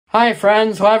Hi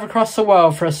friends, live across the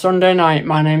world for a Sunday night.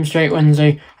 My name's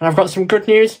Lindsay, and I've got some good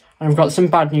news and I've got some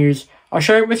bad news. I'll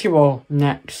share it with you all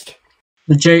next.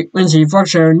 The Lindsay Vlog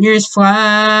Show Newsflash!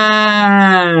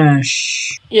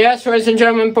 Yes, ladies and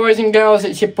gentlemen, boys and girls,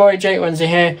 it's your boy Lindsay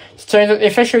here to tell you that the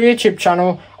official YouTube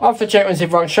channel of the Lindsay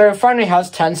Vlog Show finally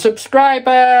has 10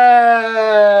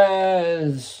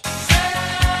 subscribers!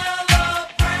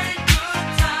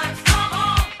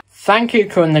 Thank you,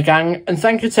 Cool and the gang, and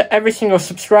thank you to every single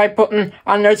subscribe button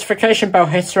and notification bell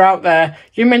hitter out there.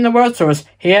 You mean the world to us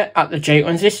here at the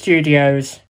Lindsay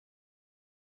Studios.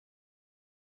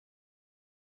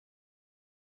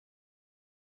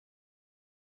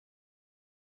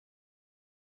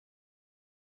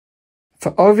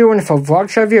 For all of you wonderful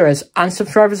vlog show viewers and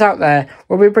subscribers out there,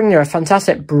 we'll be bringing you a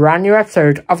fantastic brand new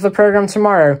episode of the programme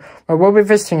tomorrow, where we'll be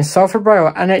visiting Salford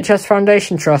Royal NHS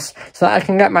Foundation Trust so that I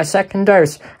can get my second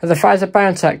dose of the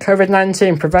Pfizer-BioNTech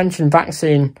COVID-19 prevention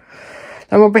vaccine.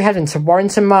 Then we'll be heading to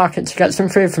Warrington Market to get some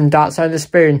food from Dark Side of the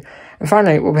Spoon. And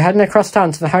finally, we'll be heading across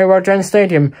town to the Holywell Jones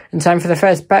Stadium in time for the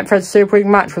first Betfred Super League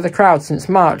match with a crowd since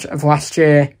March of last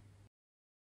year.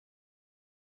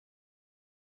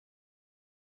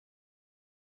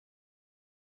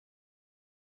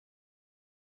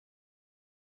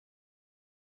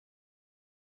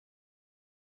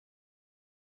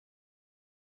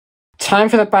 Time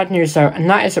for the bad news though, and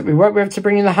that is that we won't be able to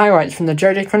bring you the highlights from the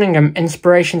Jodie Cunningham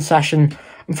inspiration session.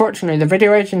 Unfortunately, the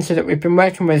video agency that we've been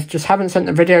working with just haven't sent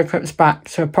the video clips back,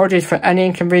 so apologies for any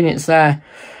inconvenience there.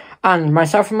 And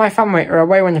myself and my family are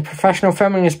away when the professional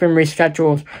filming has been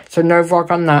rescheduled, so no vlog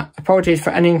on that. Apologies for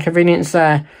any inconvenience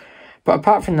there. But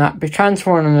apart from that, be kind to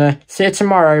one another. See you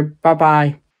tomorrow. Bye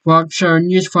bye. Vlog Show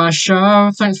Newsflash Show,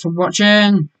 thanks for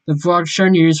watching. The Vlog Show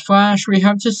Newsflash, we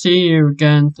hope to see you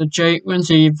again. The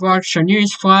Lindsay Vlog Show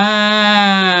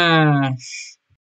Newsflash.